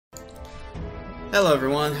Hello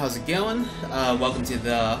everyone, how's it going? Welcome to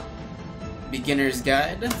the beginner's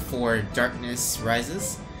guide for Darkness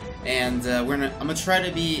Rises, and I'm gonna try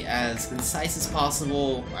to be as concise as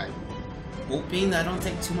possible. I'm hoping that I don't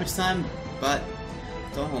take too much time, but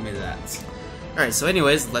don't hold me to that. Alright, so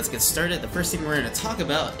anyways, let's get started. The first thing we're gonna talk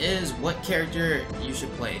about is what character you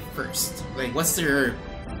should play first. Like, what's your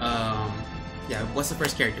what's the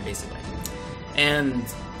first character basically? And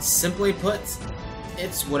simply put,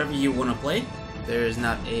 it's whatever you want to play. There's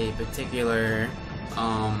not a particular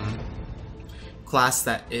class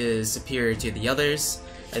that is superior to the others.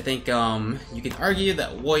 I think you can argue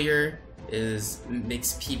that Warrior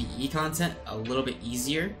makes PvE content a little bit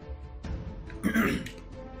easier.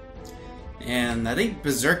 And I think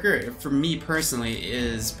Berserker, for me personally,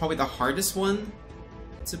 is probably the hardest one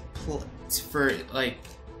to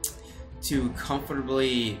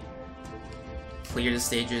comfortably clear the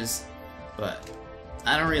stages, but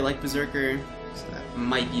I don't really like Berserker, so that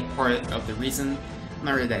might be part of the reason. I'm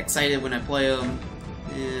not really that excited when I play them.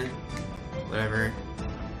 Whatever.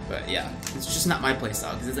 But yeah, it's just not my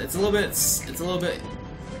playstyle because it's a little bit.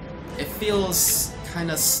 It feels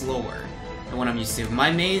kind of slower than what I'm used to. My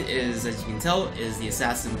main is, as you can tell, is the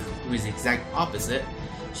assassin, who is the exact opposite.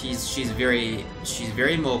 She's very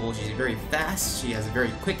mobile. She's very fast. She has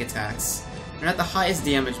very quick attacks. They're not the highest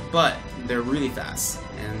damage, but they're really fast,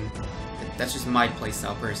 and that's just my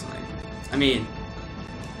playstyle personally. I mean,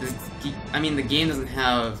 the game doesn't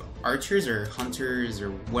have archers or hunters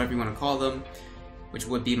or whatever you want to call them, which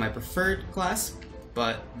would be my preferred class,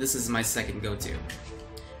 but this is my second go-to.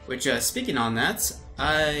 Which, speaking on that,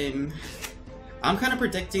 I'm kind of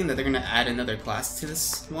predicting that they're gonna add another class to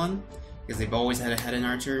this one because they've always had an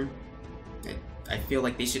archer. I feel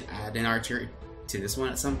like they should add an archer to this one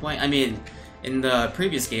at some point. I mean, in the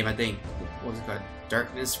previous game, I think, what was it called?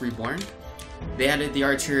 Darkness Reborn? They added the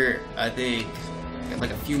archer, I think,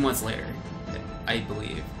 like a few months later, I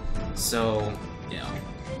believe. So, you know,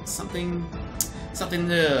 something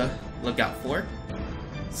to look out for.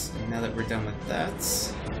 So now that we're done with that.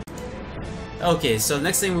 Okay, so the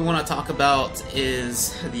next thing we want to talk about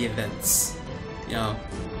is the events. You know,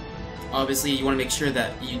 obviously you want to make sure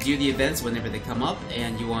that you do the events whenever they come up,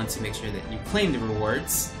 and you want to make sure that you claim the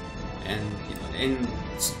rewards. And, you know,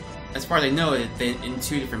 as far as I know, in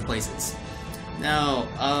 2 different places. Now,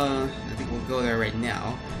 I think we'll go there right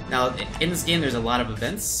now. Now, in this game, there's a lot of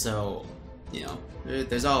events, so, you know,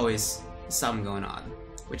 there's always something going on,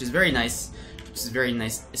 which is very nice.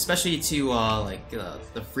 Especially to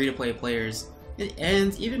the free-to-play players,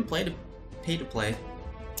 and even pay-to-play.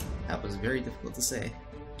 That was very difficult to say.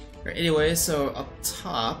 Right, anyway, so up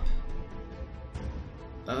top,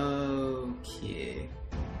 okay.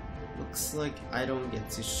 Looks like I don't get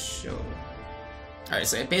to show. Alright,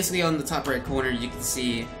 so basically on the top right corner you can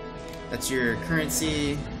see that's your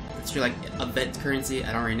currency. That's your event currency.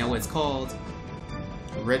 I don't really know what it's called.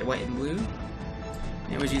 Red, white, and blue.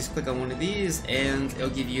 And you just click on one of these and it'll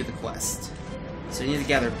give you the quest. So you need to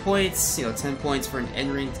gather points, 10 points for an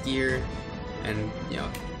end-ranked gear, and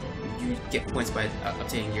you get points by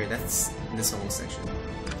obtaining gear. That's this whole section.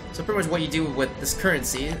 So pretty much what you do with this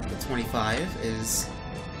currency, the 25, is,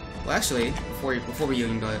 well, actually, before we go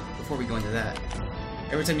into that,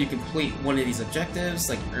 every time you complete one of these objectives,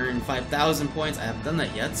 like earn 5,000 points, I haven't done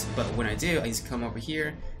that yet, but when I do, I just come over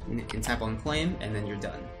here and tap on claim, and then you're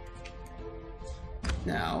done.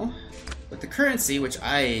 Now, with the currency, which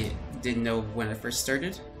I didn't know when I first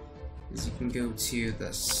started, is you can go to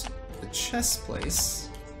the chest place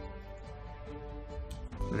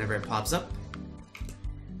whenever it pops up.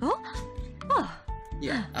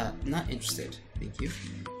 Yeah, not interested. Thank you.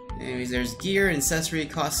 Anyways, there's gear, accessory,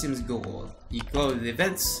 costumes, gold. You go to the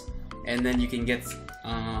events, and then you can get,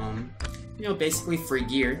 basically free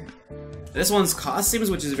gear. This one's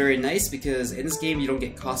costumes, which is very nice because in this game you don't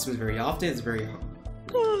get costumes very often. It's very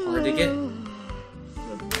hard to get.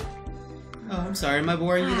 Oh, I'm sorry, am I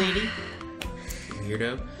boring you, lady?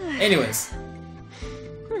 Weirdo. Anyways,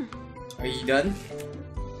 are you done?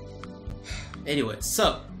 Anyways,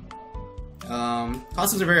 so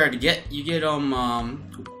costumes are very hard to get. You get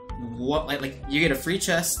you get a free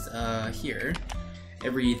chest here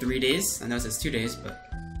every 3 days. I know it says 2 days, but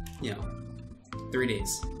 3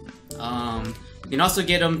 days. You can also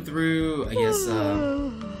get them through, I guess.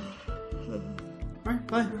 Alright,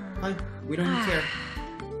 bye. We don't even care.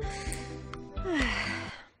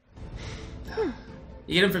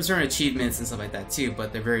 You get them from certain achievements and stuff like that too,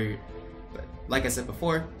 but they're like I said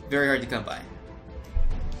before, very hard to come by.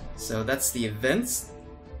 So that's the events.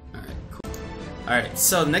 Alright, cool. Alright,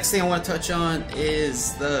 so the next thing I want to touch on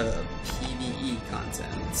is the PvE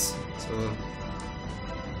content. So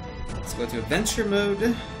Let's go to adventure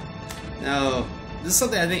mode. Now, this is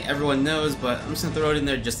something I think everyone knows, but I'm just gonna throw it in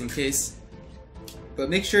there just in case. But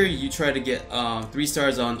make sure you try to get 3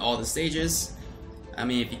 stars on all the stages. I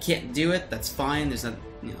mean, if you can't do it, that's fine. There's not,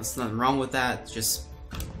 there's nothing wrong with that. Just,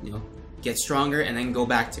 get stronger and then go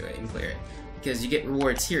back to it and clear it, because you get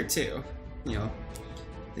rewards here too. I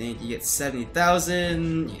think you get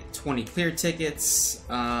 70,000, you get 20 clear tickets,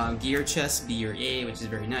 gear chest, B or A, which is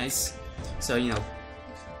very nice. So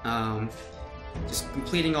just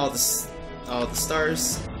completing all the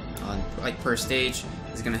stars like per stage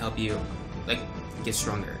is gonna help you get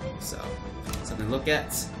stronger. So something to look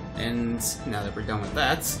at. And now that we're done with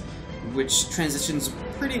that, which transitions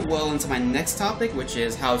pretty well into my next topic, which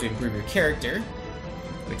is how to improve your character.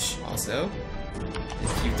 Which also,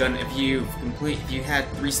 if you had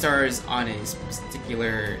 3 stars on a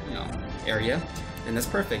particular area, then that's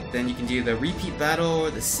perfect. Then you can do the repeat battle,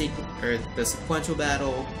 or the sequential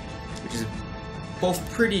battle, which is both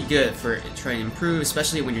pretty good for trying to improve,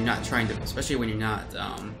 especially when you're not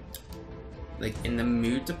in the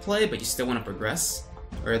mood to play, but you still want to progress.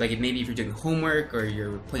 Or maybe if you're doing homework or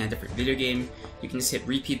you're playing a different video game, you can just hit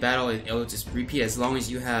repeat battle and it'll just repeat as long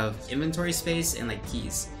as you have inventory space and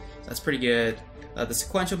keys. So that's pretty good. The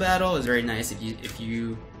sequential battle is very nice if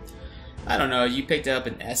you I don't know, you picked up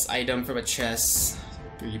an S item from a chest,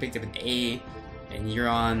 or you picked up an A, and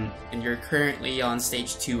you're currently on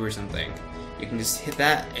stage 2 or something. You can just hit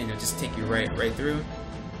that and it'll just take you right through.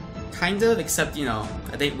 Kind of, except I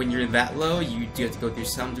think when you're that low, you do have to go through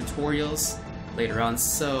some tutorials later on,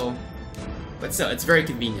 but still, it's very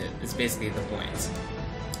convenient. It's basically the point. It's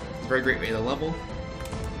a very great way to level.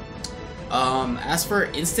 As for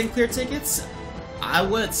instant clear tickets, I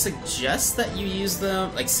would suggest that you use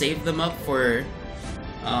them, save them up for,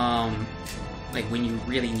 when you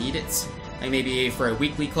really need it. Maybe for a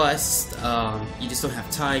weekly quest, you just don't have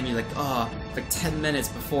time. You're 10 minutes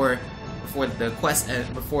before the quest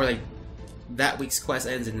before that week's quest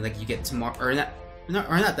ends, and you get tomorrow, or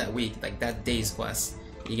not that week, that day's quest,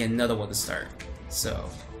 you get another one to start. So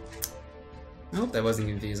I hope that wasn't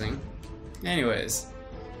confusing. Anyways,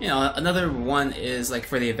 another one is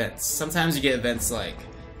for the events. Sometimes you get events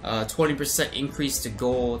 20% increase to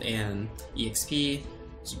gold and EXP.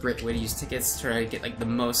 It's a great way to use tickets to try to get the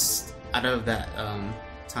most out of that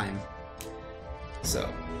time. So,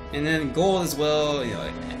 and then gold as well.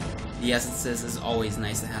 The essences is always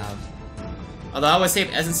nice to have. Although I would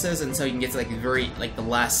save essences until you can get to the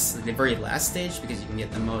very last stage, because you can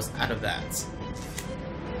get the most out of that.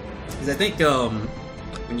 Because I think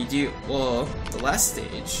when you do the last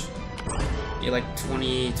stage, you're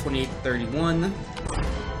 20, 31,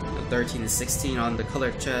 13 and 16 on the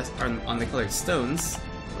colored chest, on the colored stones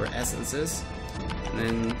or essences, and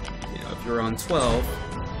then if you're on 12,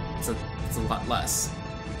 it's a lot less.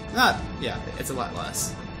 It's a lot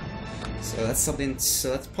less. So that's something.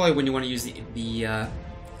 So that's probably when you want to use the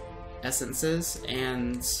essences,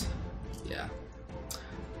 and yeah.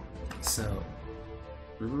 So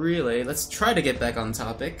really, let's try to get back on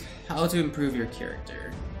topic. How to improve your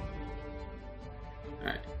character. All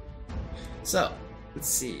right. So let's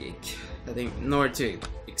see. I think in order to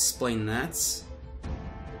explain that,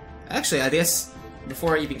 actually, I guess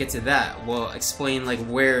before I even get to that, we'll explain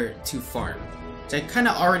where to farm, which I kind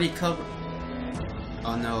of already covered.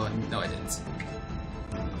 Oh no, I didn't.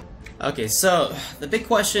 Okay, so the big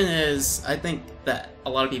question is, I think that a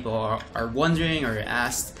lot of people are wondering or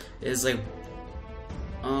asked is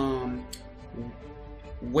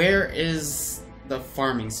where is the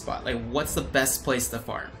farming spot? What's the best place to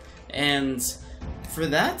farm? And for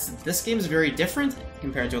that, this game is very different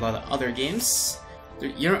compared to a lot of other games.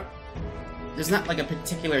 There's not a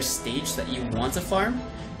particular stage that you want to farm,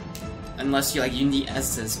 unless you need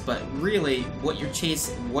essences, but really what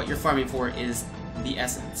you're farming for is the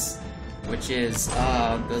essence, which is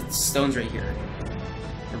the stones right here,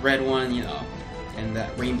 the red one, and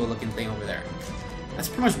that rainbow looking thing over there. That's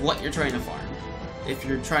pretty much what you're trying to farm. If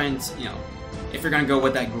you're trying to, if you're gonna go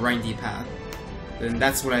with that grindy path, then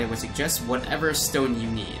that's what I would suggest. Whatever stone you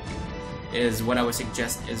need is what I would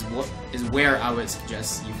suggest, is where I would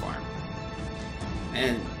suggest you farm.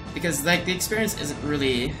 And because the experience isn't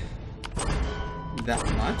really that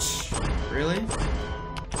much, really.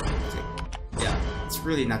 Yeah, it's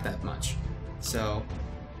really not that much. So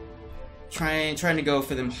trying to go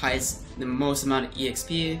for the most amount of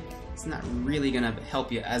EXP, it's not really gonna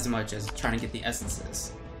help you as much as trying to get the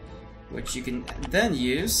essences, which you can then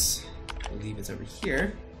use, I believe it's over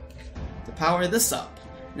here, to power this up.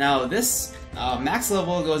 Now this max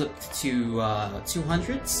level goes up to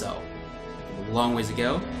 200, so a long ways to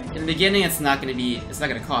go. In the beginning, it's not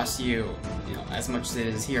gonna cost you, you know, as much as it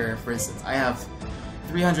is here. For instance, I have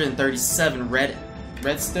 337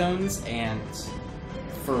 redstones, and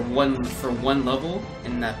for one level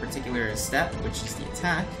in that particular stat, which is the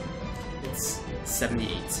attack, it's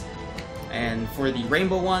 78. And for the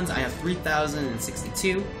rainbow ones, I have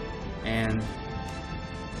 3,062, and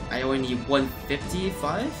I only need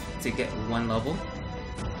 155 to get one level.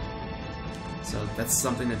 So that's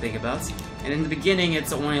something to think about. And in the beginning,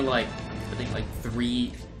 it's only like, I think like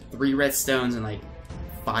three redstones and like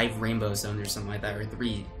 5 rainbow stones or something like that, or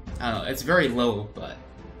 3. I don't know, it's very low, but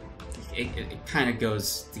it kind of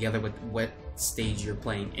goes together with what stage you're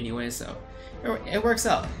playing anyway, so it works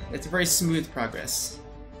out. It's a very smooth progress.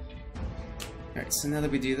 Alright, so now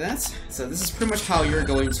that we do that, so this is pretty much how you're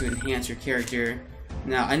going to enhance your character.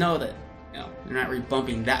 Now, I know that, you know, you're not really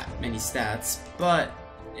bumping that many stats, but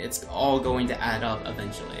it's all going to add up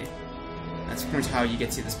eventually. That's pretty much how you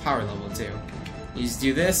get to this power level too. You just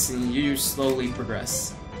do this, and you slowly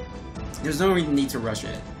progress. There's no need to rush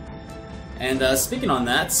it. And speaking on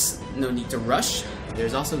that, no need to rush.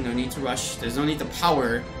 There's also no need to rush. There's no need to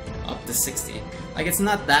power up to 60. Like, it's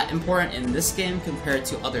not that important in this game compared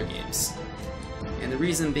to other games. And the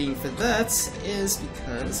reason being for that is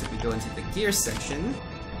because if we go into the gear section,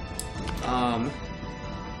 none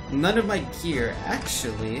of my gear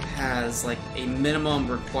actually has like a minimum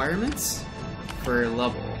requirement for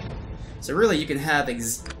level. So really, you can have, for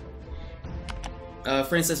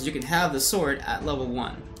instance, you can have the sword at level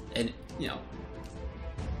 1, and you know,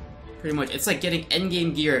 pretty much it's like getting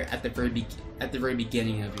endgame gear at the very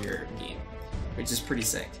beginning of your game, which is pretty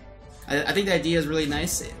sick. I think the idea is really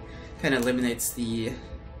nice. It kind of eliminates the,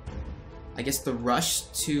 I guess, the rush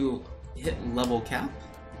to hit level cap.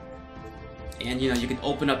 And you know, you can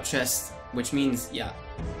open up chests, which means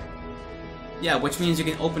which means you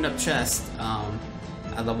can open up chests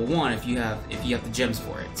at level 1 if you have the gems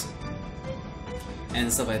for it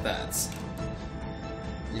and stuff like that.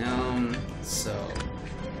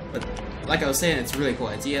 But like I was saying, it's a really cool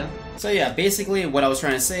idea. So yeah, basically what I was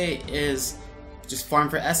trying to say is just farm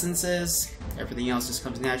for essences. Everything else just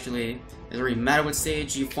comes naturally. It doesn't really matter what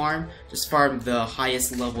stage you farm. Just farm the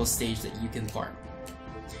highest level stage that you can farm.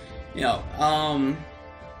 You know,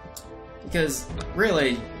 because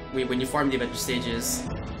really, when you farm the adventure stages,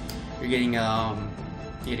 you're getting you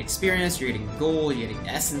get experience, you're getting gold, you're getting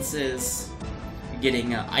essences, you're getting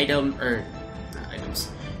not items.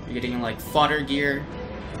 You're getting like fodder gear,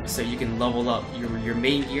 so you can level up your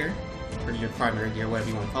main gear or your primary gear, whatever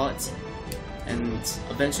you want to call it, and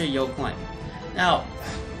eventually you'll climb. Now,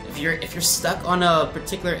 if you're stuck on a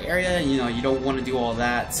particular area and you know you don't want to do all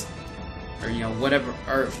that, or you know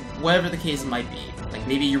whatever the case might be, like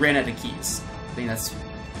maybe you ran out of keys. I think that's a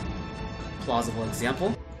plausible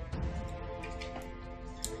example.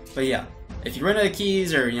 But yeah, if you run out of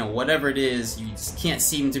keys or you know whatever it is, you just can't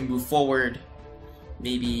seem to move forward.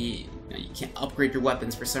 Maybe you know, you can't upgrade your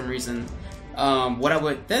weapons for some reason. What I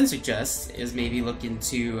would then suggest is maybe look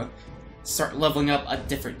into start leveling up a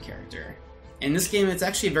different character. In this game, it's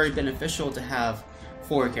actually very beneficial to have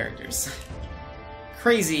 4 characters.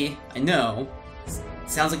 Crazy, I know.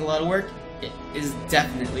 Sounds like a lot of work. It is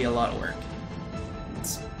definitely a lot of work.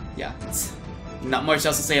 It's not much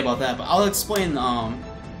else to say about that, but I'll explain.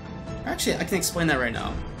 Actually, I can explain that right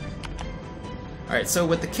now. Alright, so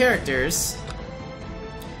with the characters,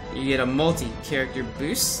 you get a multi-character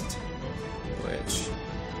boost, which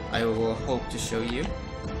I will hope to show you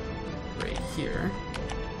right here.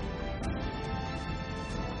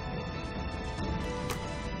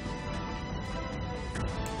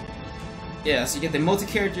 Yeah, so you get the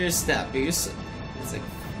multi-character stat boost. It's like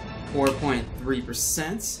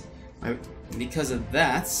 4.3%. Because of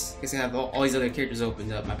that, because I have all these other characters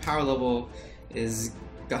opened up, my power level has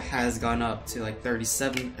gone up to like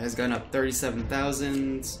 37. Has gone up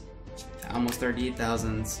 37,000, almost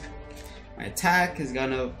 38,000. My attack has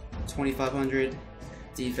gone up 2,500.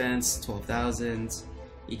 Defense 12,000.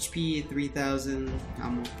 HP 3,000.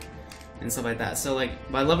 And stuff like that. So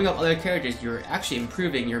like by leveling up other characters, you're actually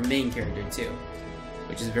improving your main character too,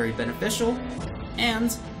 which is very beneficial.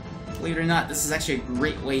 And believe it or not, this is actually a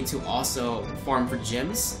great way to also farm for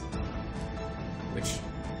gems, which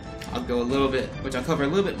I'll cover a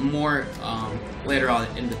little bit more later on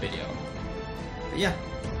in the video. But yeah,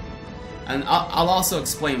 and I'll also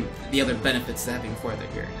explain the other benefits to having 4 other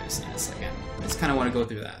characters in a second. I just kind of want to go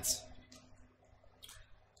through that.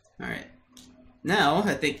 All right. Now,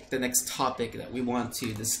 I think the next topic that we want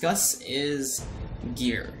to discuss is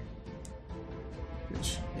gear,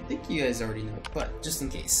 which I think you guys already know, but just in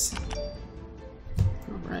case.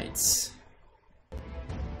 Alright.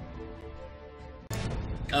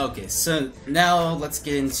 Okay, so now let's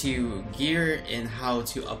get into gear and how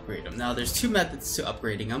to upgrade them. Now there's two methods to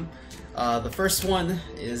upgrading them. The first one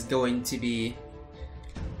is going to be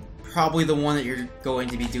probably the one that you're going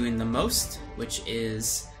to be doing the most, which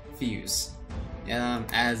is fuse.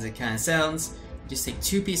 As it kind of sounds, just take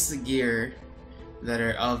two pieces of gear that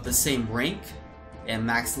are of the same rank and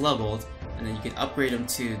max leveled, and then you can upgrade them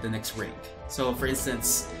to the next rank. So for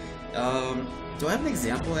instance, do I have an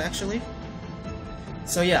example actually?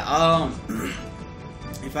 So yeah,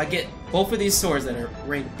 if I get both of these swords that are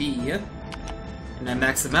rank B, and I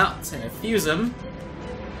max them out, and I fuse them,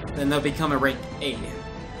 then they'll become a rank A.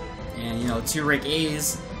 And you know, 2 rank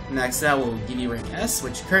A's maxed out will give you rank S,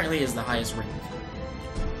 which currently is the highest rank.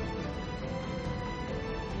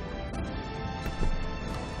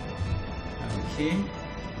 Okay.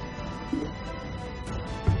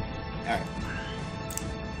 Alright.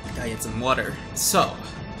 Gotta get some water. So,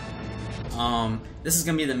 this is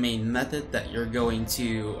gonna be the main method that you're going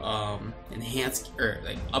to enhance or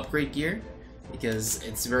like upgrade gear, because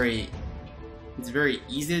it's very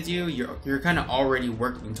easy to do. You're kind of already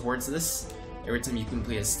working towards this every time you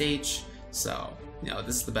complete a stage, so you know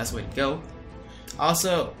this is the best way to go.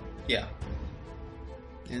 Also, yeah,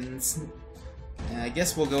 and I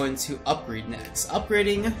guess we'll go into upgrade next.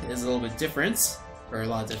 Upgrading is a little bit different, or a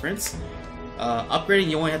lot of difference. Upgrading,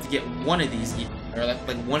 you only have to get one of these, or like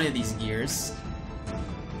one of these gears.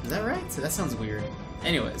 Is that right? So that sounds weird.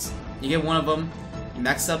 Anyways, you get one of them, you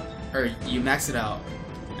max up, or you max it out,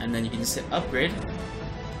 and then you can just hit upgrade,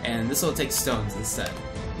 and this will take stones instead.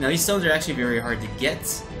 Now these stones are actually very hard to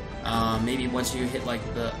get. Maybe once you hit like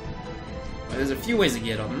the... Well, there's a few ways to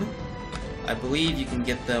get them. I believe you can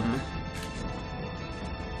get them...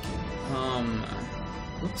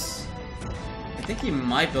 Oops. I think you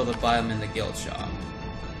might be able to buy them in the guild shop.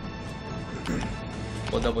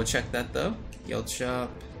 We'll double check that though. Guild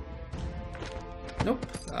shop. Nope.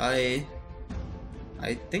 I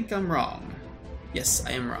think I'm wrong. Yes,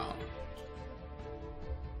 I am wrong.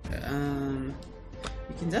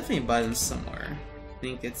 We can definitely buy them somewhere. I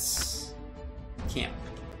think it's camp.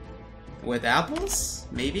 With apples?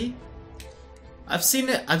 Maybe? I've seen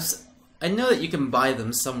it. I know that you can buy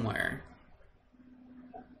them somewhere.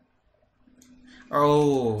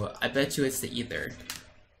 Oh, I bet you it's the ether.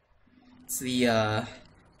 It's the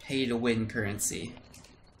pay to win currency.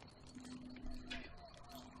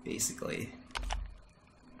 Basically.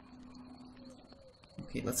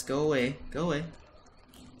 Okay, let's go away. Go away.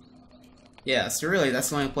 Yeah, so really that's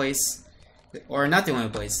the only place, or not the only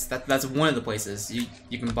place. That's one of the places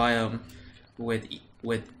you can buy them with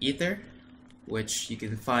ether, which you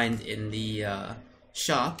can find in the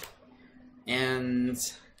shop, and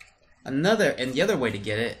the other way to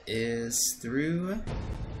get it is through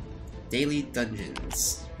daily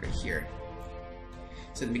dungeons right here.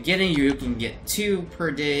 So in the beginning you can get 2 per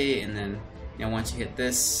day, and then you know once you hit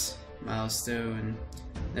this milestone,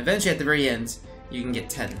 and eventually at the very end you can get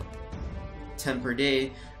 10 per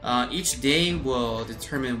day. Each day will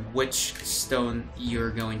determine which stone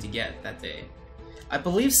you're going to get that day. I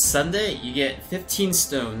believe Sunday you get 15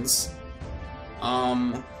 stones,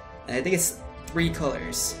 and I think it's 3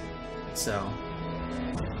 colors, so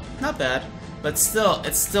not bad, but still,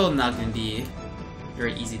 it's still not going to be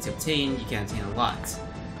very easy to obtain. You can't obtain a lot,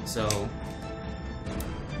 so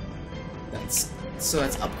that's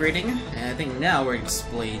upgrading. And I think now we're going to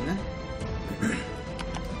explain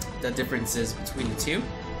the differences between the two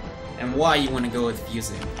and why you want to go with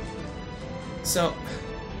fusing. So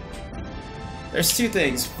there's 2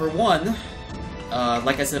 things. For one,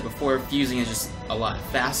 like I said before, fusing is just a lot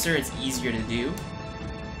faster. It's easier to do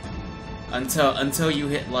until you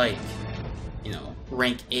hit like, you know,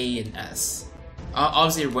 rank A and S.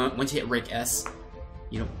 Obviously, once you hit rank S,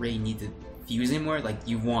 you don't really need to fuse anymore. Like,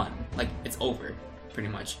 you won. Like, it's over, pretty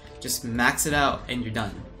much. Just max it out and you're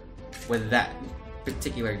done with that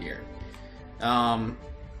particular gear.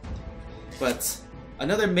 But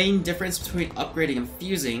another main difference between upgrading and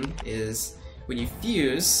fusing is when you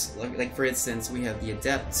fuse, like for instance, we have the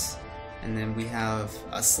Adept, and then we have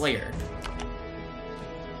a Slayer.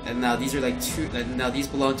 And now these are like these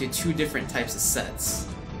belong to 2 different types of sets.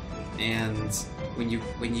 And when you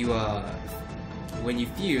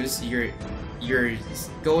fuse, you're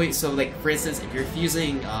going, so like for instance, if you're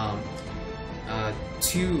fusing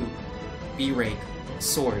 2 B rank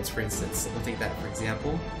swords, for instance, we'll take that for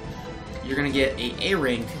example, you're gonna get a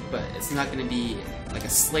rank, but it's not gonna be like a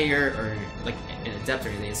Slayer or like an Adept or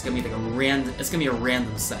anything. It's gonna be like a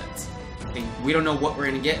random set. Like, we don't know what we're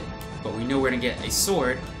gonna get, but we know we're gonna get a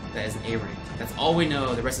sword that is an A rank. That's all we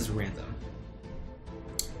know. The rest is random.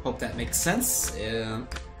 Hope that makes sense.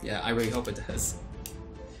 Yeah, I really hope it does.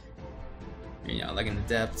 You know, like an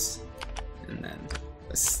Adept, and then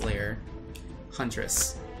a Slayer,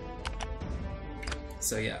 Huntress.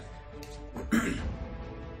 So yeah.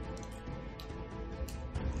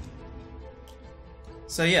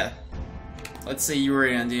 So yeah, let's say you were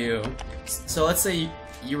gonna do. So let's say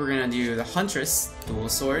you were gonna do the Huntress dual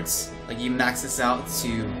swords. Like you max this out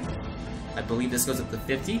to, I believe this goes up to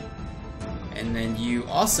 50, and then you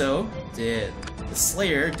also did the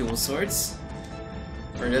Slayer dual swords.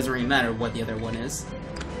 Or it doesn't really matter what the other one is.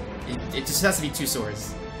 It just has to be 2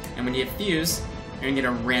 swords. And when you hit Fuse, you're gonna get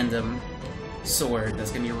a random sword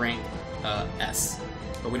that's gonna be rank S.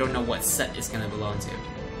 But we don't know what set it's gonna belong to.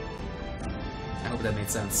 I hope that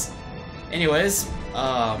made sense. Anyways,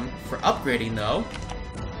 for upgrading though,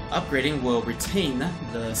 upgrading will retain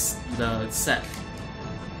the set.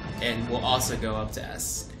 And will also go up to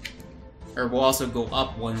S. Or will also go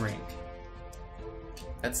up 1 rank.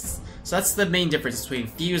 So that's the main difference between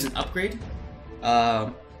Fuse and Upgrade.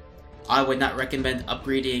 I would not recommend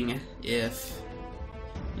upgrading if,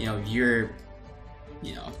 you know, if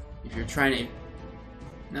you're trying to,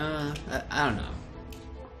 no, I don't know.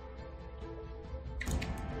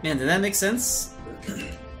 Man, did that make sense?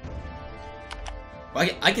 Well,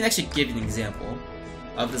 I can actually give you an example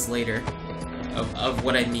of this later, of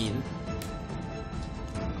what I mean.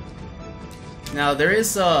 Now there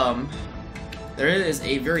is a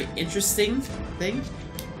very interesting thing,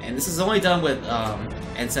 and this is only done with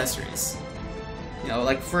accessories. You know,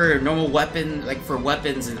 like for normal weapon, like for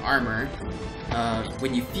weapons and armor,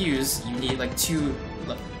 when you fuse, you need like two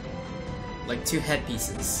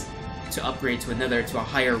headpieces to upgrade to a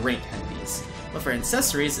higher rank headpiece. But for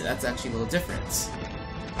accessories, that's actually a little different.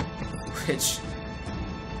 Which,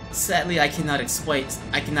 sadly, I cannot explain.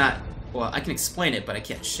 Well, I can explain it, but I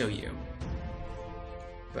can't show you.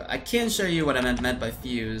 But I can show you what I meant by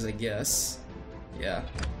fuse, I guess. Yeah.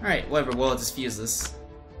 Alright, whatever, we'll just fuse this.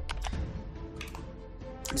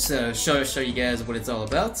 Just show you guys what it's all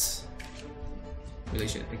about. Really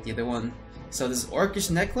should pick the other one. So this is Orcish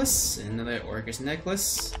Necklace, and another Orcish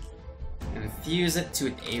Necklace. And fuse it to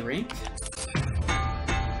an A rank.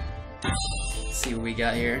 Let's see what we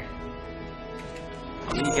got here.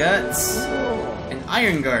 We got an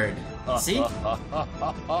Iron Guard. See?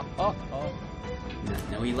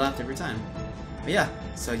 No, he laughed every time. But yeah,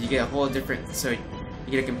 so you get a whole different. So you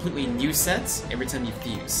get a completely new set every time you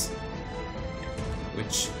fuse,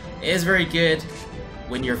 which is very good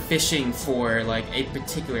when you're fishing for like a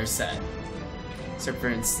particular set. So for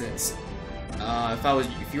instance,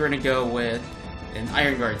 if you were gonna go with an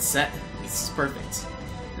Iron Guard set, this is perfect.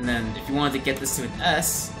 And then if you wanted to get this to an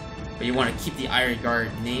S, but you want to keep the Iron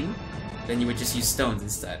Guard name, then you would just use stones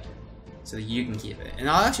instead, so that you can keep it. And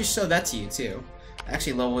I'll actually show that to you too. I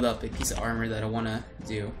actually leveled up a piece of armor that I want to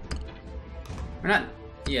do. Or not,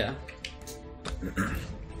 yeah.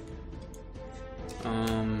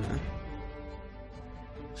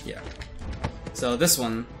 Yeah. So this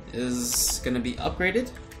one is gonna be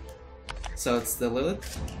upgraded. So it's the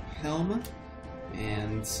Lilith helm,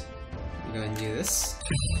 and I'm going to do this.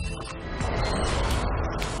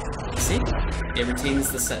 See? It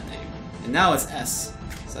retains the set name. And now it's S,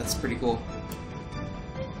 so that's pretty cool.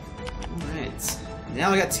 Alright.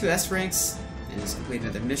 Now I got 2 S ranks, and just completed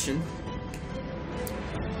another mission.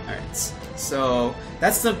 Alright, so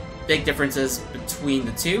that's the big differences between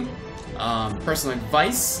the two. Personal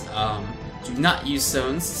advice, do not use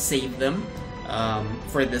stones, save them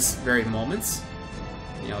for this very moment.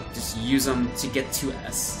 You know, just use them to get to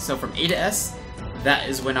S. So from A to S, that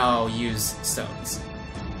is when I'll use stones.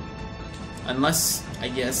 Unless, I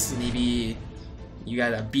guess, maybe you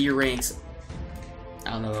got a B ranks,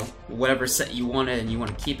 I don't know, whatever set you wanted and you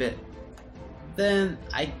want to keep it, then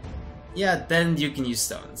then you can use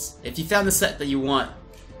stones. If you found the set that you want,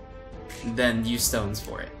 then use stones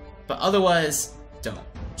for it. But otherwise, don't.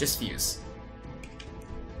 Just fuse.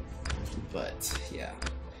 But, yeah.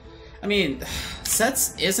 I mean,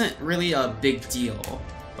 sets isn't really a big deal,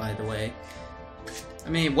 by the way. I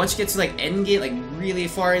mean, once you get to like endgame, like really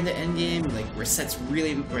far into endgame, like where sets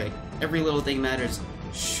really, where like every little thing matters,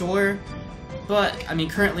 sure. But I mean,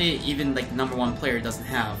 currently even like #1 player doesn't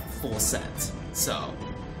have full set, so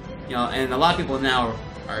you know, and a lot of people now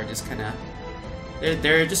are just kind of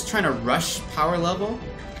they're just trying to rush power level,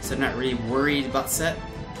 so they're not really worried about set.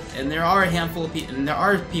 And there are a handful of people, and there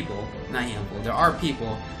are people, not a handful, there are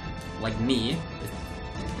people like me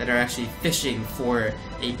that are actually fishing for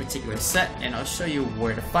a particular set, and I'll show you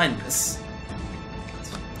where to find this.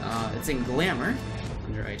 It's in Glamour,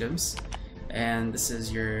 under items, and this is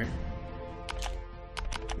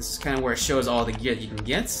kind of where it shows all the gear that you can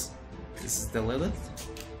get. This is the Lilith,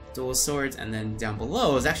 dual swords, and then down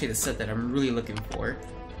below is actually the set that I'm really looking for,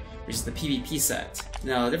 which is the PvP set.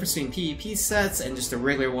 Now, the difference between PvP sets and just the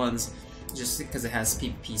regular ones, just because it has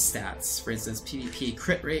PvP stats. For instance, PvP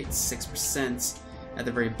crit rate 6%. At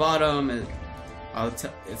the very bottom,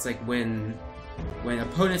 it's like when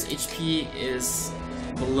opponent's HP is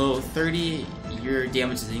below 30, your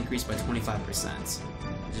damage is increased by 25%,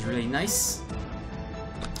 which is really nice.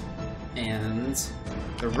 And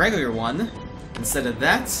the regular one, instead of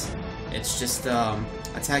that, it's just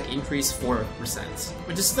attack increase 4%,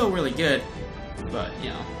 which is still really good, but you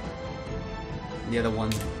know, the other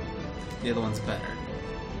one's better.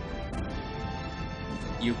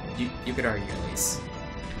 You could argue at least.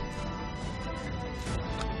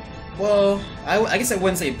 Well, I guess I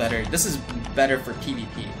wouldn't say better. This is better for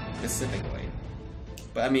PvP specifically,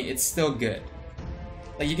 but I mean it's still good.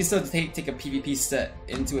 Like you can still take a PvP set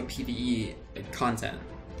into a PvE content,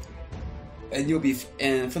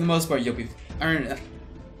 and for the most part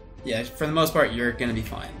yeah, for the most part you're gonna be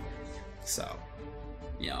fine. So,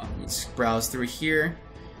 you know, you just browse through here,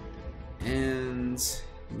 and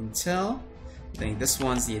you can tell. I think this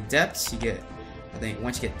one's the Adept. You get, I think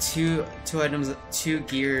once you get two items, 2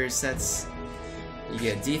 gear sets, you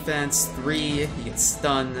get defense, 3, you get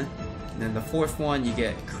stun, and then the 4th one you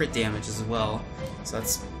get crit damage as well. So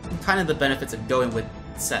that's kind of the benefits of going with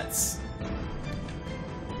sets.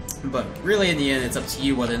 But really in the end it's up to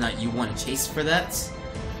you whether or not you want to chase for that.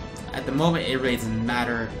 At the moment it really doesn't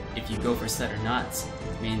matter if you go for set or not.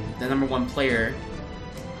 I mean, the #1 player,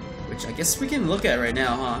 which I guess we can look at right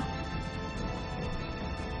now, huh?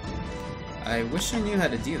 I wish I knew how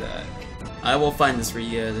to do that. I will find this for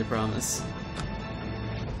you guys, I promise.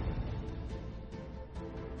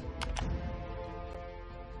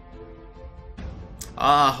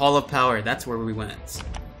 Ah, Hall of Power, that's where we went.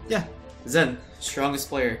 Yeah, Zen, strongest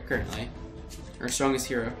player currently. Or strongest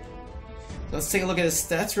hero. Let's take a look at his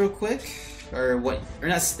stats real quick. Or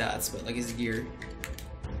not stats, but like his gear.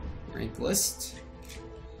 Rank list.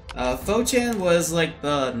 Fo-chan was like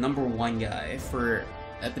the #1 guy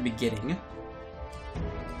at the beginning.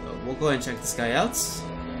 So we'll go ahead and check this guy out.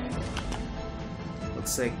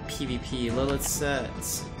 Looks like PvP Lilith set,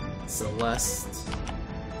 Celeste.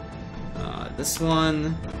 This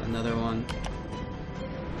one, another one,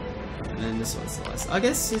 and then this one's Celeste. I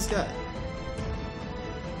guess he's got.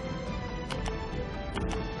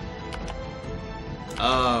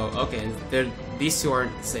 Oh, okay. These two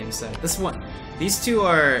aren't the same set. These two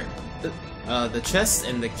are the chest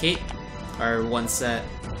and the cape are one set.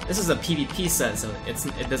 This is a PvP set, so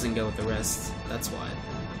it doesn't go with the rest. That's why.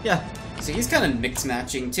 Yeah. So he's kind of mix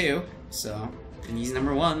matching too. So, and he's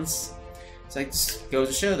 #1s. So it just goes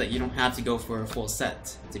to show that you don't have to go for a full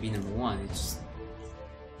set to be #1.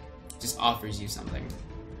 It just offers you something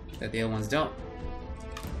that the other ones don't.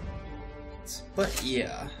 But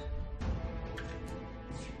yeah.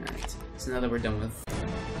 Alright, so now that we're done with...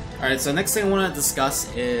 Alright, so next thing I want to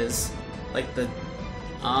discuss is, like, the...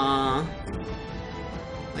 I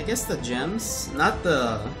guess the gems? Not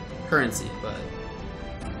the currency, but...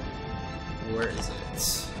 Where is it?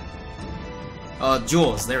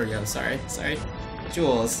 Jewels, there we go, sorry.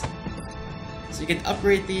 Jewels. So you can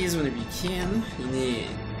upgrade these whenever you can. You need,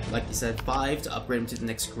 like you said, 5 to upgrade them to the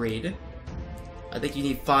next grade. I think you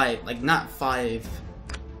need 5, like, not 5...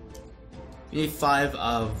 You need 5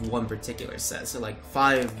 of one particular set, so like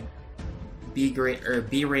 5 B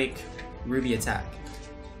rank ruby attack.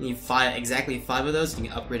 You need exactly 5 of those. You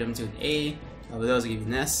can upgrade them to an A. Of those will give you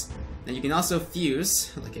an S. And you can also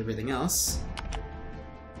fuse, like everything else.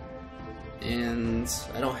 And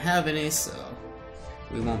I don't have any, so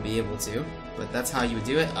we won't be able to. But that's how you would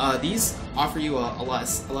do it. These offer you a lot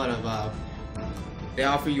of. They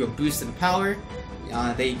offer you a boost in power.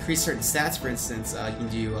 They increase certain stats. For instance, you can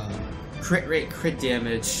do. Crit rate, crit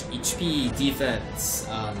damage, HP, defense.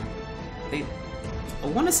 I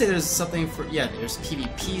want to say there's something for there's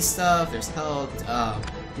PvP stuff. There's health,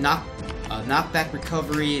 knockback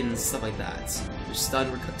recovery and stuff like that. There's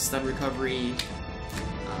stun recovery,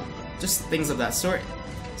 just things of that sort.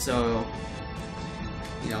 So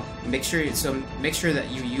you know, make sure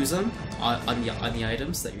that you use them on the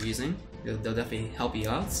items that you're using. They'll definitely help you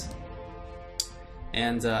out.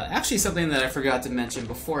 And actually something that I forgot to mention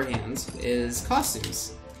beforehand is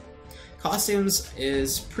costumes. Costumes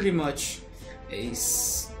is pretty much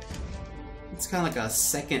it's kind of like a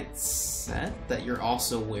second set that you're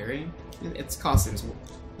also wearing. It's costumes.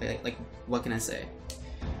 Like what can I say?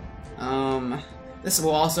 This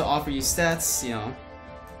will also offer you stats, you know,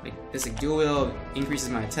 like this dual wheel increases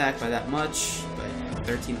my attack by that much, by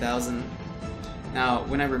 13,000. Now,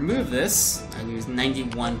 when I remove this, I lose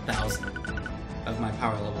 91,000. of my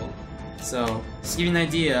power level. So, just to give you an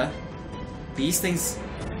idea, these things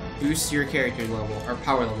boost your character level, or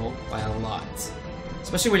power level, by a lot.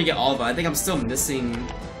 Especially when you get all of them. I think I'm still missing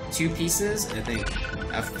 2 pieces, and I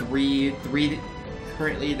think I have three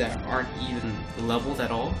currently that aren't even leveled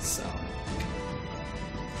at all, so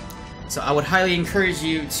I would highly encourage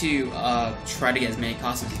you to try to get as many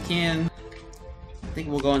costumes as you can. I think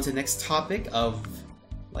we'll go into the next topic of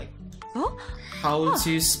like how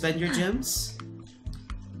to spend your gems,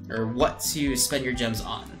 or what to spend your gems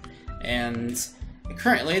on. And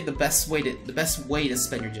currently, the best way to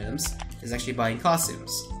spend your gems is actually buying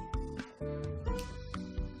costumes.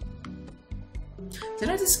 Did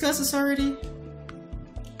I discuss this already?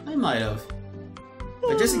 I might have,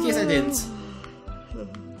 but just in case I didn't,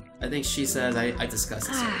 I think she says I discussed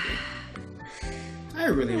this already. I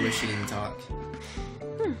really wish she didn't talk.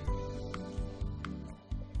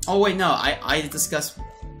 Oh wait, no, I discussed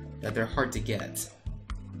that they're hard to get.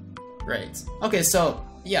 Right. Okay, so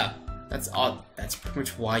yeah, that's all. That's pretty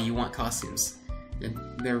much why you want costumes.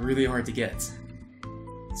 They're really hard to get.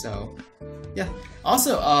 So, yeah.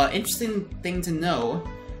 Also, interesting thing to know,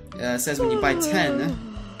 says when you buy 10,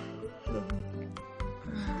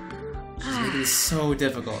 she's making this so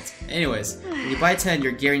difficult. Anyways, when you buy 10,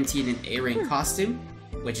 you're guaranteed an A rank costume,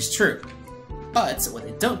 which is true. But what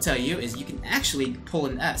they don't tell you is you can actually pull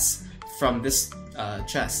an S from this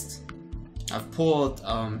chest. I've pulled,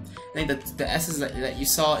 I think the S's that you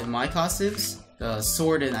saw in my costumes, the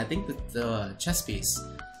sword and I think the chest piece,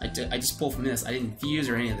 I just pulled from this. I didn't fuse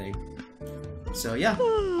or anything. So yeah,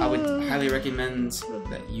 I would highly recommend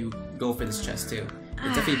that you go for this chest too.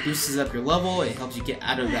 It definitely boosts up your level. It helps you get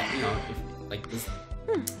out of that, you know, like this,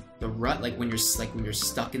 the rut, like when you're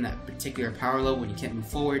stuck in that particular power level when you can't move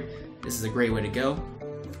forward. This is a great way to go.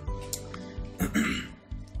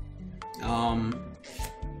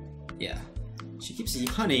 Yeah. She keeps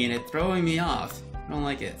hunting and it throwing me off. I don't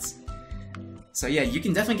like it. So yeah, you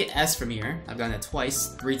can definitely get S from here. I've gotten it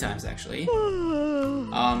twice, 3 times actually.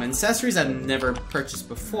 Accessories I've never purchased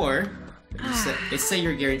before. They say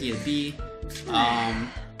you're guaranteed a B. And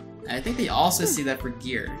I think they also see that for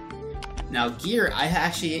gear. Now gear, I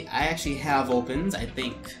actually have opened, I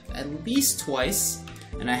think, at least twice,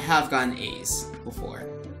 and I have gotten A's before.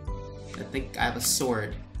 I think I have a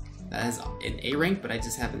sword that has an A rank, but I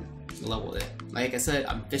just haven't leveled it. Like I said,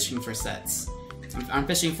 I'm fishing for sets. I'm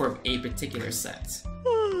fishing for a particular set,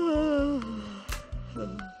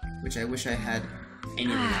 which I wish I had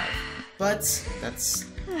anything of. But that's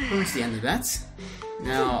pretty much the end of that.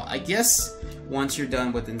 Now, I guess once you're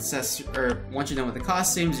done with the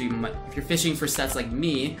costumes, if you're fishing for sets like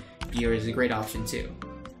me, gear is a great option too.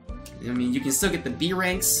 I mean, you can still get the B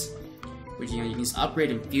ranks, which you can just upgrade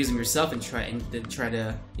and fuse them yourself and try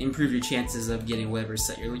to improve your chances of getting whatever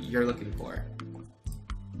set you're looking for.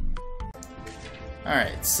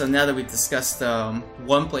 Alright, so now that we've discussed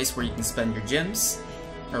one place where you can spend your gems,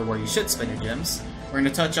 or where you should spend your gems, we're going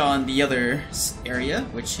to touch on the other area,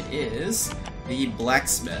 which is the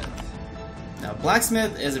blacksmith. Now,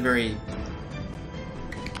 blacksmith is a very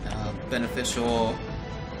beneficial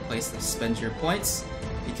place to spend your points,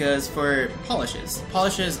 because for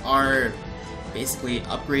polishes are basically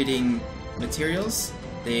upgrading materials.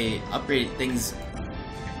 They upgrade things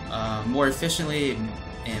more efficiently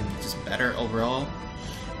and just better overall,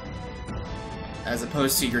 as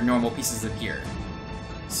opposed to your normal pieces of gear.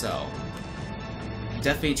 So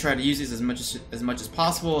definitely try to use these as much as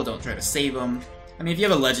possible. Don't try to save them. I mean, if you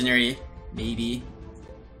have a legendary, maybe,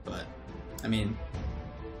 but I mean,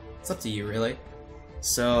 it's up to you really.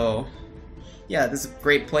 So yeah, this is a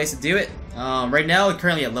great place to do it. Right now, we're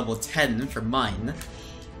currently at level 10 for mine.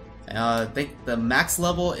 I think the max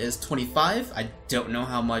level is 25. I don't know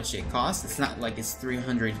how much it costs. It's not like it's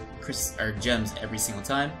 300 gems every single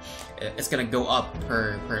time. It's gonna go up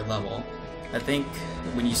per level. I think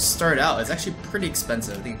when you start out, it's actually pretty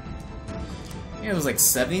expensive. I think it was like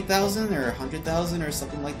 70,000 or 100,000 or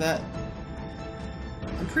something like that.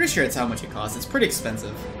 I'm pretty sure it's how much it costs. It's pretty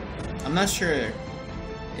expensive. I'm not sure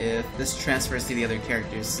if this transfers to the other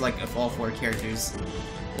characters, like if all 4 characters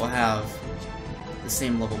will have the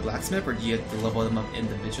same level blacksmith, or do you have to level them up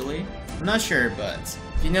individually? I'm not sure, but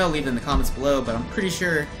if you know, leave it in the comments below. But I'm pretty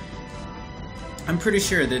sure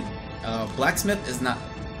that blacksmith is not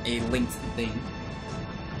a linked thing.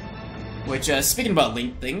 Which, speaking about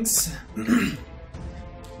linked things,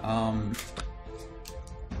 well,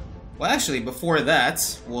 actually, before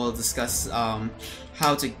that, we'll discuss how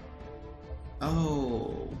to.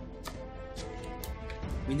 Oh,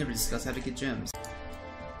 we never discussed how to get gems.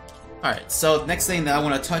 Alright, so the next thing that I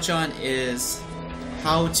want to touch on is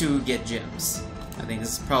how to get gems. I think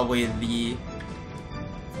this is probably the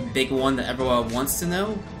big one that everyone wants to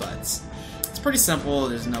know, but it's pretty simple.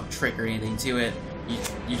 There's no trick or anything to it.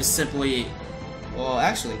 You just simply, well,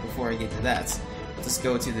 actually, before I get to that, we'll just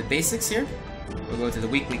go to the basics here. We'll go to the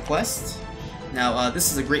weekly quest. Now,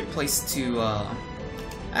 this is a great place to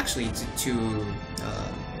actually to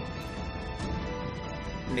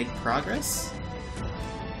make progress.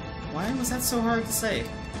 Why was that so hard to say?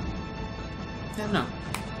 I don't know.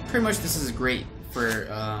 Pretty much, this is great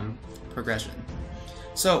for progression.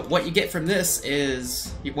 So what you get from this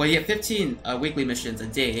is, well, you get 15 weekly missions a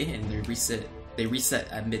day, and they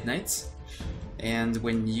reset at midnight. And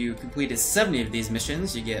when you completed 70 of these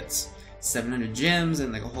missions, you get 700 gems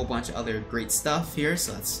and like a whole bunch of other great stuff here.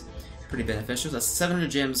 So that's pretty beneficial. That's 700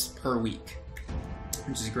 gems per week,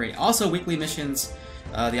 which is great. Also, weekly missions,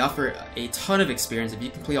 they offer a ton of experience. If you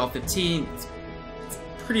complete all 15, it's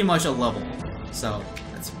pretty much a level. So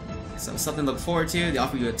that's something to look forward to. They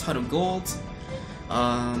offer you a ton of gold.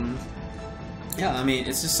 Yeah, I mean,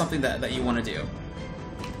 it's just something that you want to do.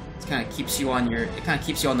 It kind of keeps you on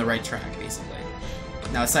the right track, basically.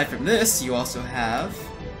 Now, aside from this, you also have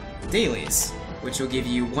dailies, which will give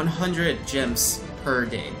you 100 gems per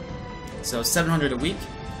day. So 700 a week.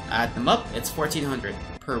 Add them up, it's 1400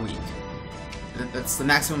 per week. That's the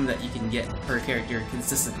maximum that you can get per character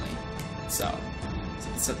consistently. So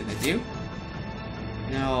it's something to do.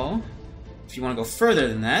 Now, if you want to go further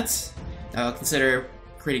than that, consider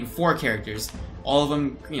creating 4 characters. All of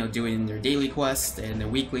them, doing their daily quest and their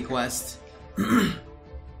weekly quest.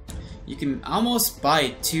 You can almost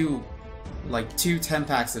buy two 10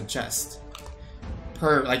 packs of chests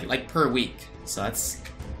per per week. So that's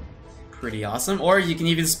pretty awesome. Or you can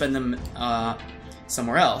even spend them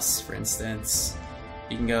somewhere else. For instance,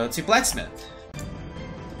 you can go to blacksmith.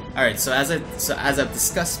 All right. So as I've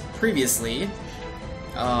discussed previously,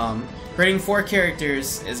 creating 4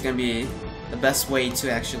 characters is going to be the best way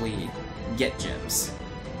to actually get gems.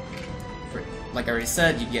 Like I already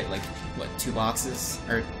said, you get like what, 2 boxes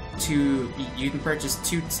or 2. You can purchase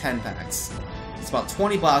 2 10 packs. It's about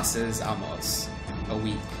 20 boxes almost a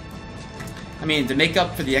week. I mean, to make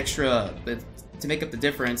up for the extra, to make up the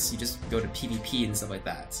difference, you just go to PvP and stuff like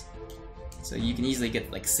that. So you can easily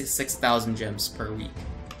get like 6,000 gems per week.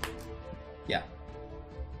 Yeah.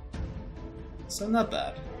 So not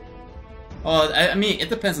bad. Well, I mean, it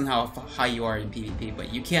depends on how high you are in PvP,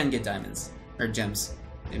 but you can get diamonds or gems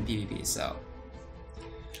in PvP, so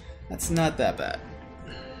that's not that bad.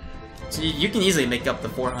 So you can easily make up the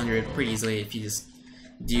 400 pretty easily if you just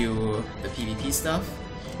do the PvP stuff.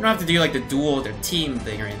 You don't have to do like the duel or team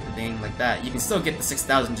thing or anything like that. You can still get the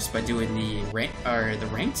 6,000 just by doing the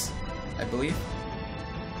ranks, I believe.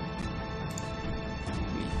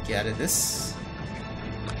 We get at this.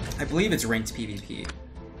 I believe it's ranked PvP,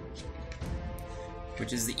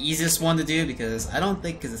 which is the easiest one to do because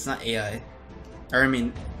because it's not AI, or I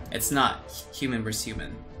mean, it's not human versus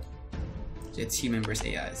human. It's human versus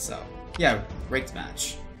AI. So yeah, ranked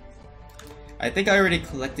match. I think I already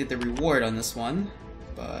collected the reward on this one,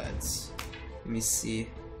 but let me see.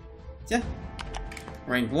 Yeah,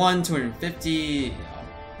 rank 1, 250.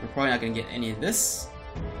 We're probably not gonna get any of this.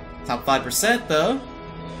 Top 5% though,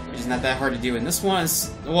 which is not that hard to do in this one.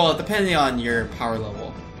 Well, depending on your power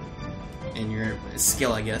level and your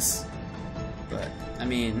skill, I guess. But I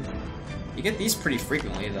mean, you get these pretty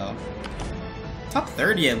frequently though. Top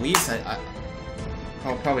 30 at least.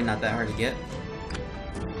 Probably not that hard to get.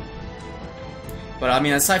 But I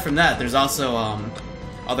mean, aside from that, there's also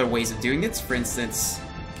other ways of doing it. For instance,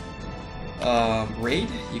 raid.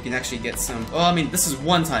 You can actually get some. Well, I mean, this is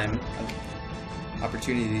one-time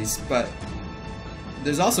opportunities, but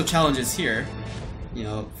there's also challenges here.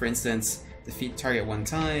 For instance, defeat target 1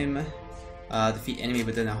 time, defeat enemy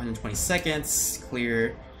within 120 seconds,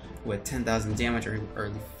 clear with 10,000 damage or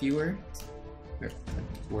fewer.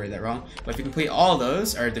 Worded that wrong. But if you complete all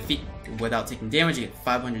those, or defeat without taking damage, you get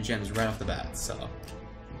 500 gems right off the bat. So,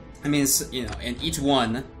 I mean, and each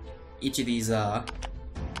of these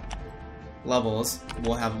levels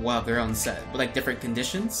will have their own set with like different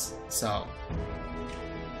conditions. So,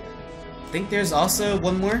 I think there's also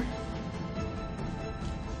one more.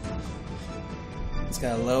 It's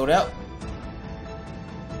gotta load up.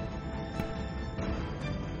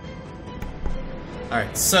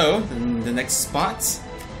 Alright, so the next spot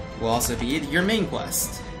will also be your main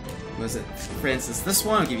quest. Was it, for instance, this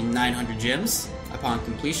one will give you 900 gems upon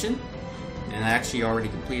completion, and I actually already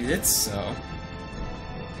completed it, so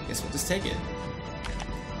I guess we'll just take it.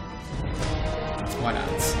 Why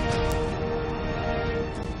not?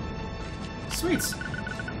 Sweet.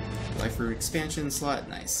 Life Root expansion slot,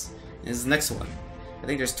 nice. And this is the next one. I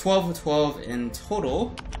think there's 12 of 12 in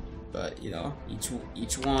total. but you know,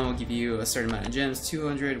 each one will give you a certain amount of gems: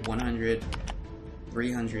 200, 100,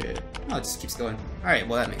 300. Oh, it just keeps going. All right,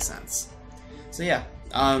 well that makes sense. So yeah,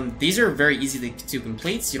 these are very easy to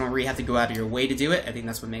complete. So you don't really have to go out of your way to do it. I think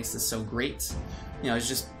that's what makes this so great. You know,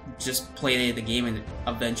 it's just play the game, and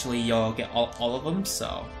eventually you'll get all of them.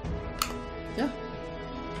 So yeah,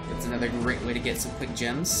 it's another great way to get some quick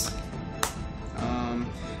gems.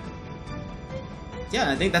 Yeah,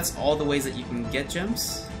 I think that's all the ways that you can get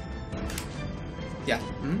gems. Yeah.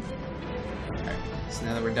 Alright, so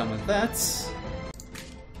now that we're done with that.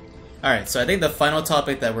 Alright, so I think the final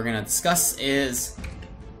topic that we're gonna discuss is...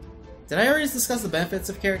 Did I already discuss the benefits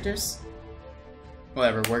of characters?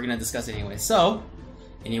 Whatever, we're gonna discuss it anyway. So,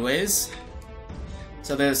 anyways...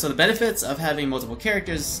 So the benefits of having multiple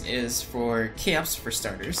characters is for camps, for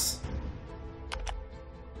starters.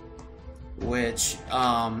 Which,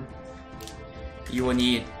 you will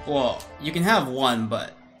need, well, you can have one,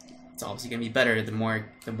 but it's obviously going to be better the more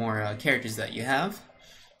characters that you have.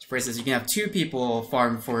 So for instance, you can have 2 people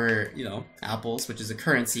farm for, you know, apples, which is a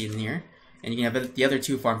currency in here, and you can have the other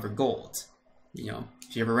 2 farm for gold. You know,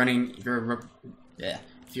 if you're ever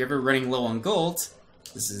running low on gold,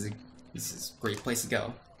 this is a great place to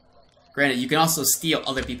go. Granted, you can also steal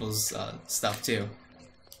other people's stuff too.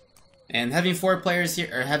 And having 4 players here,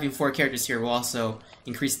 or having 4 characters here, will also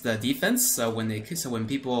increase the defense. So when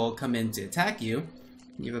people come in to attack you,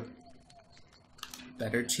 you have a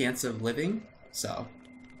better chance of living. So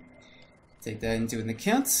take that into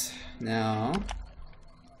account. Now,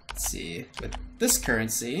 let's see. With this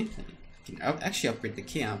currency, you can actually upgrade the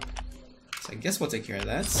camp. So I guess we'll take care of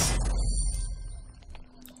that.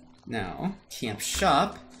 Now, camp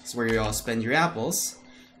shop is where you all spend your apples.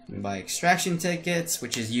 And buy extraction tickets,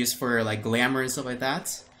 which is used for like glamour and stuff like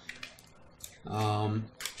that. You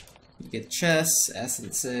get chests,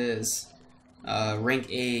 essences, rank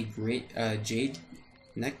A great jade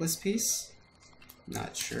necklace piece.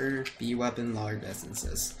 Not sure. B weapon, large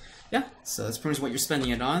essences. Yeah, so that's pretty much what you're spending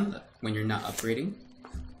it on when you're not upgrading.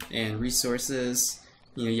 And resources,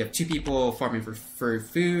 you know, you have 2 people farming for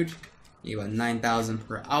food. You got 9,000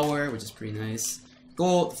 per hour, which is pretty nice.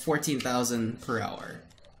 Gold, 14,000 per hour.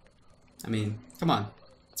 I mean, come on.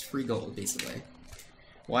 It's free gold, basically.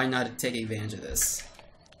 Why not take advantage of this?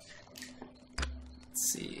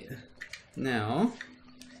 Let's see. Now,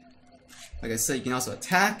 like I said, you can also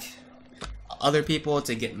attack other people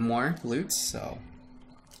to get more loot, so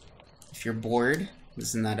if you're bored, this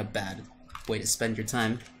is not a bad way to spend your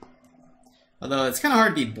time. Although, it's kind of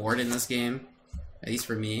hard to be bored in this game, at least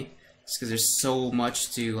for me, just because there's so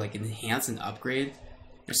much to like enhance and upgrade.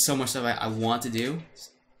 There's so much stuff I want to do.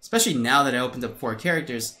 Especially now that I opened up 4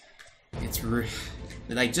 characters, it's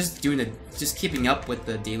like just keeping up with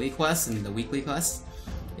the daily quests and the weekly quests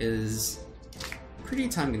is pretty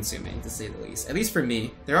time consuming, to say the least. At least for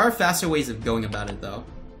me. There are faster ways of going about it though.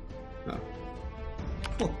 Oh.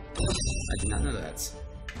 Cool. I did not know that.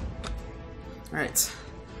 Alright.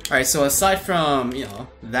 Alright, so aside from, you know,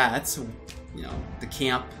 that, you know, the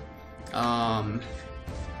camp,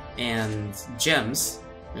 and gems,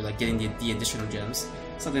 or like getting the additional gems,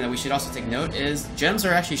 something that we should also take note is gems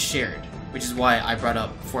are actually shared, which is why I brought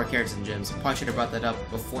up 4 characters and gems. I probably should have brought that up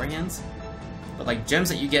beforehand. But like gems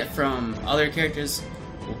that you get from other characters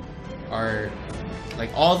are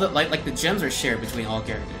like all the like the gems are shared between all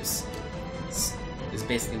characters. Is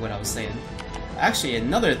basically what I was saying. Actually,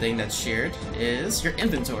 another thing that's shared is your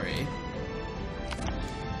inventory.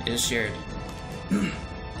 It is shared.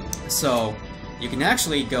 So you can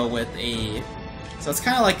actually go with a. So it's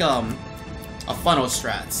kind of like a funnel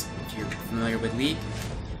strat, if you're familiar with League.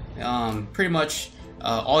 Pretty much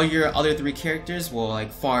all your other 3 characters will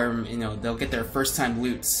like farm, you know, they'll get their first time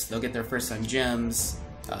loots, they'll get their first time gems,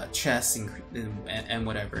 chests, and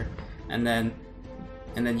whatever. And then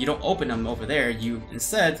you don't open them over there, you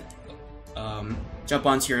instead jump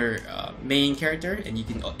onto your main character,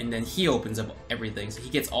 and then he opens up everything, so he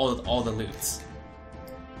gets all the loots.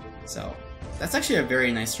 So that's actually a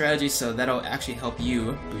very nice strategy, so that'll actually help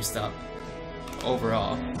you boost up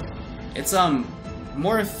overall. It's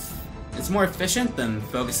more efficient than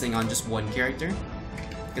focusing on just one character,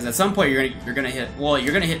 because at some point you're gonna hit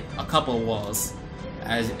a couple of walls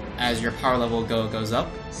as your power level goes up.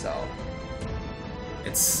 So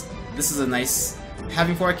this is a nice,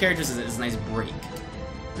 having 4 characters is a nice break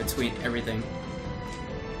between everything.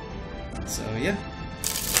 So yeah.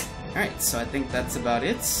 Alright, so I think that's about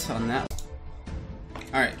it on that.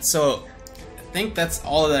 Alright, so I think that's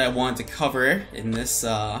all that I wanted to cover in this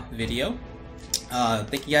video.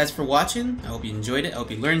 Thank you guys for watching. I hope you enjoyed it. I hope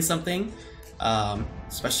you learned something,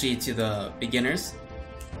 especially to the beginners.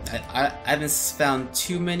 I haven't found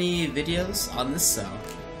too many videos on this, so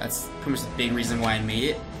that's pretty much the big reason why I made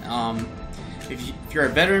it. If you're a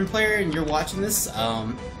veteran player and you're watching this,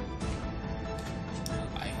 I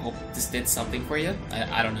hope this did something for you.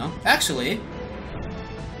 I don't know. Actually,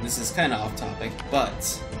 this is kind of off topic,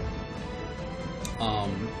 but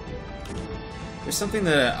there's something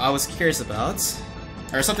that I was curious about,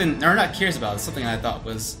 or not curious about, something I thought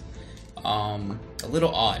was a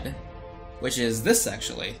little odd, which is this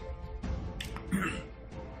actually.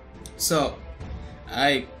 So,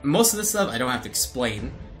 most of this stuff I don't have to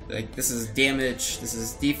explain. Like, this is damage, this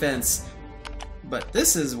is defense, but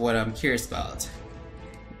this is what I'm curious about.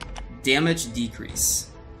 Damage decrease.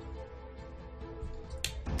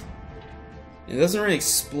 It doesn't really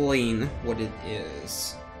explain what it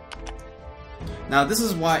is. Now this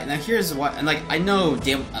is why. Now here's why. And like I know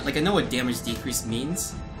what damage decrease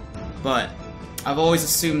means, but I've always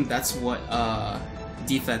assumed that's what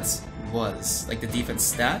defense was. Like the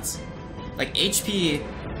defense stats, like HP.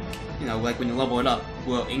 You know, like when you level it up,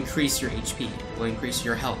 will increase your HP, will increase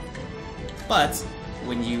your health. But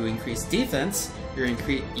when you increase defense,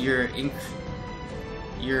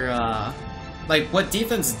 like what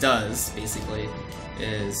defense does basically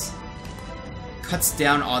is cuts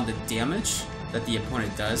down on the damage that the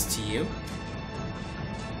opponent does to you,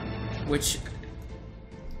 which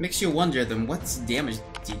makes you wonder then what's damage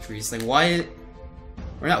decrease? Like why,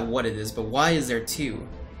 or not what it is, but why is there two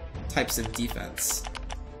types of defense?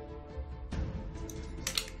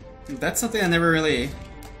 That's something I never really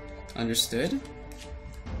understood.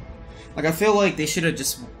 Like I feel like they should have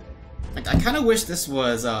just, like I kind of wish this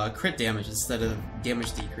was crit damage instead of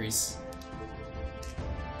damage decrease.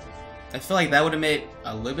 I feel like that would have made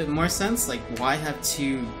a little bit more sense. Like why have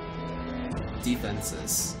two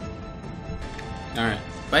defenses? Alright,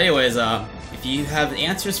 but anyways, if you have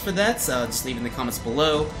answers for that, just leave in the comments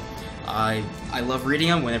below. I love reading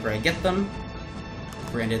them whenever I get them.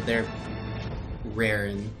 Granted, they're rare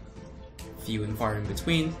and few and far in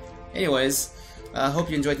between. Anyways, hope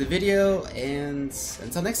you enjoyed the video, and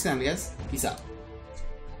until next time, guys, peace out.